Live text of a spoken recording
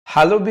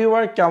Hello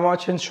viewer, কেমন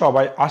আছেন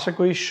সবাই? আশা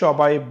করি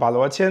সবাই ভালো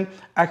আছেন।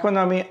 এখন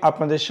আমি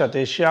আপনাদের সাথে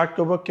শেয়ার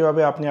করব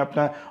কিভাবে আপনি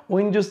আপনার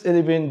উইন্ডোজ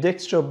 11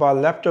 ডেস্কটপ বা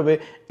ল্যাপটপে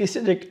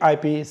স্ট্যাটিক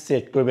আইপি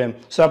সেট করবেন।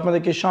 সো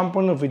আপনাদেরকে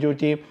সম্পূর্ণ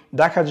ভিডিওটি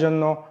দেখার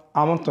জন্য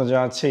আমন্ত্রণ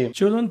জানাচ্ছি।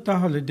 চলুন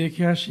তাহলে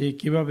দেখে আসি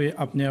কিভাবে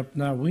আপনি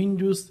আপনার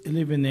Windows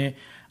 11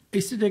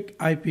 static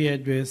IP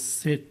address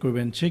set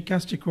করবেন। সেই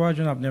কাজটি করার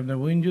জন্য আপনি আপনার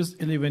উইন্ডোজ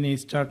 11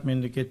 স্টার্ট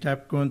মেনুকে ট্যাপ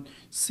করুন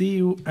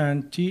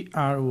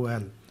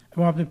CUNTROL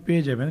এবং আপনি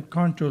পেয়ে যাবেন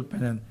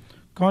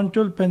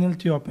কন্ট্রোল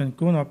প্যানেলটি ওপেন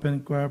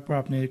করার পর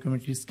আপনি এরকম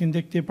একটি স্ক্রিন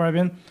দেখতে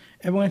পারবেন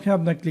এবং এখানে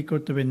আপনার ক্লিক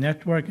করতে হবে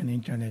network and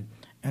internet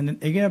then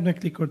again আপনার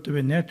ক্লিক করতে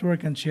হবে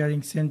নেটওয়ার্ক অ্যান্ড শেয়ারিং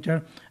সেন্টার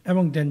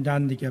এবং দেন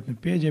ডান দিকে আপনি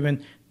পেয়ে যাবেন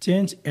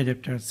চেঞ্জ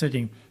অ্যাডাপ্টার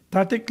সেটিং।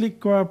 তাতে ক্লিক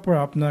করার পর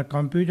আপনার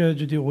কম্পিউটারে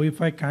যদি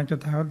ওয়াইফাই কানেক্টেড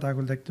থাকে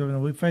তাহলে দেখতে পাবেন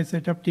ওয়াইফাই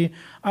সেট আপটি।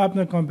 আর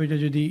আপনার কম্পিউটার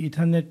যদি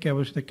ইথারনেট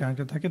কেবলের সাথে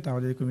কানেক্টেড থাকে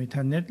তাহলে এরকম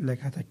ইথারনেট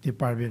লেখা থাকতে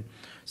পারবেন।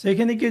 সো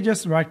এখানে গিয়ে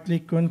জাস্ট রাইট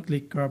ক্লিক করুন,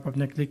 ক্লিক করার পর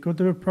আপনার ক্লিক করতে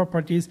হবে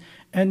প্রপার্টিজ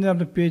অ্যান্ড দেন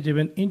আপনি পেয়ে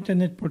যাবেন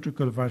ইন্টারনেট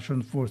প্রোটোকল ভার্সন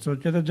 4। সো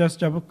যেটা জাস্ট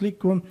ডাবল ক্লিক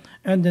করুন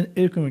অ্যান্ড দেন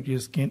এরকম একটি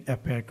স্ক্রিন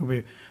অ্যাপিয়ার করবে।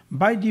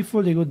 বাই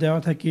ডিফল্ট এগুলো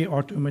দেওয়া থাকে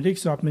অটোমেটিক।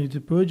 সো আপনার যদি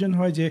প্রয়োজন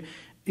হয় যে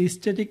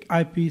স্ট্যাটিক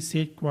আইপি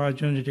সেট করার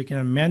জন্য যেটা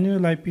কিনা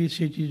ম্যানুয়াল আইপি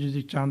সেটি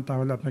যদি চান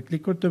তাহলে আপনার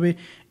ক্লিক করতে হবে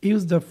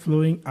use the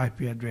following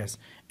IP address.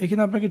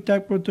 এখানে আপনাকে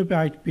টাইপ করতে হবে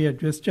আইপি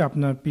অ্যাড্রেসটি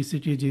আপনার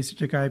পিসিটি যে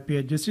স্ট্যাটিক আইপি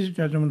অ্যাড্রেস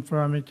সেটা যেমন ফর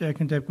আমি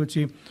এখানে টাইপ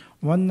করছি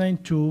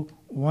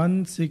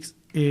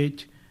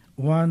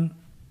 192.168.1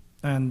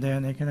 অ্যান্ড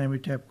দেন এখানে আমি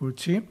টাইপ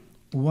করছি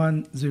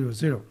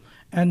 100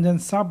 অ্যান্ড দেন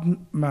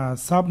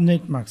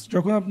সাবনেট মার্কস।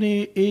 যখন আপনি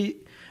এই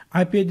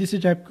আইপি অ্যাড্রেসে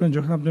টাইপ করেন,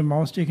 যখন আপনি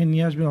মাউসটি এখানে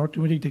নিয়ে আসবেন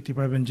অটোমেটিক দেখতে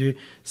পারবেন যে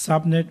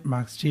সাবনেট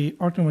মার্কসটি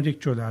অটোমেটিক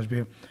চলে আসবে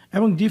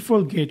এবং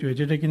ডিফল্ট গেটওয়ে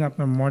যেটা কিনা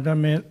আপনার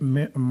মডার্নের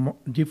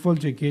ডিফল্ট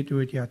যে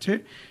গেটওয়েটি আছে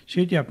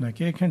সেটি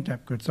আপনাকে এখানে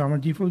টাইপ করতে। আমার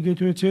ডিফল্ট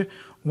গেটওয়ে হচ্ছে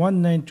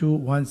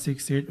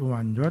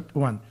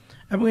 192.168.1.1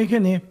 এবং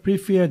এখানে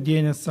প্রিফেয়ার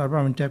ডিএনএস সার্ভার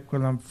আমি টাইপ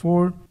করলাম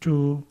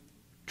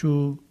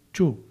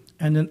 4222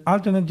 অ্যান্ড দেন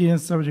আলটারনেট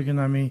ডিএনএস সার্ভার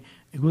যেখানে আমি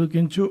এগুলো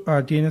কিন্তু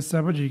ডিএনএস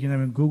সার্ভার যেখানে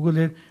আমি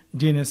গুগলের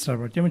ডিএনএস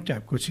সার্ভারটি আমি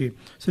ট্যাপ করছি।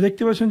 সো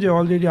দেখতে পাচ্ছেন যে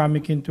অলরেডি আমি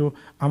কিন্তু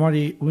আমার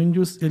এই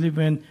উইন্ডোজ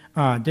 11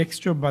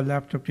 ডেস্কটপ বা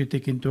ল্যাপটপটিতে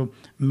কিন্তু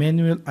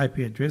ম্যানুয়াল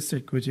আইপি অ্যাড্রেস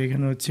সেট করেছি।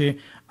 এখানে হচ্ছে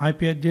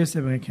আইপি অ্যাড্রেস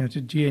এবং এখানে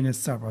হচ্ছে ডিএনএস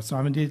সার্ভার। সো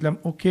আমি দিয়ে দিলাম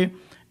ওকে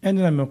অ্যান্ড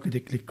দেন আমি ওকেতে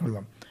ক্লিক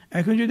করলাম।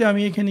 এখন যদি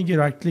আমি এখানে গিয়ে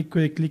রাইট ক্লিক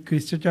করি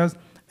স্ট্যাটাস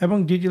এবং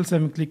ডিটেলস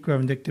আমি ক্লিক করে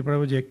আমি দেখতে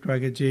পারবো যে একটু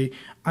আগে যে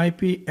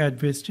আইপি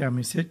অ্যাড্রেসটি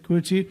আমি সেট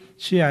করেছি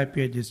সেই আইপি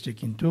অ্যাড্রেসটি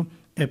কিন্তু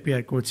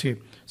অ্যাপিয়ার করছে।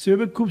 সো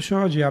এভাবে খুব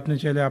সহজে আপনি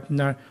চাইলে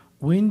আপনার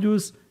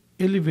Windows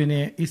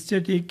 11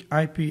 static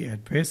IP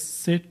address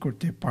set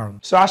করতে পারেন।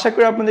 সো আশা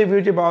করি আপনাদের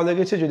ভিডিওটি ভালো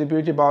লেগেছে। যদি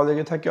ভিডিওটি ভালো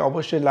লেগে থাকে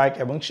অবশ্যই লাইক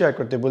এবং শেয়ার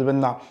করতে ভুলবেন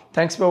না।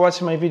 Thanks for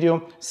watching my video.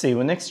 C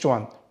you next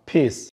one. Piece.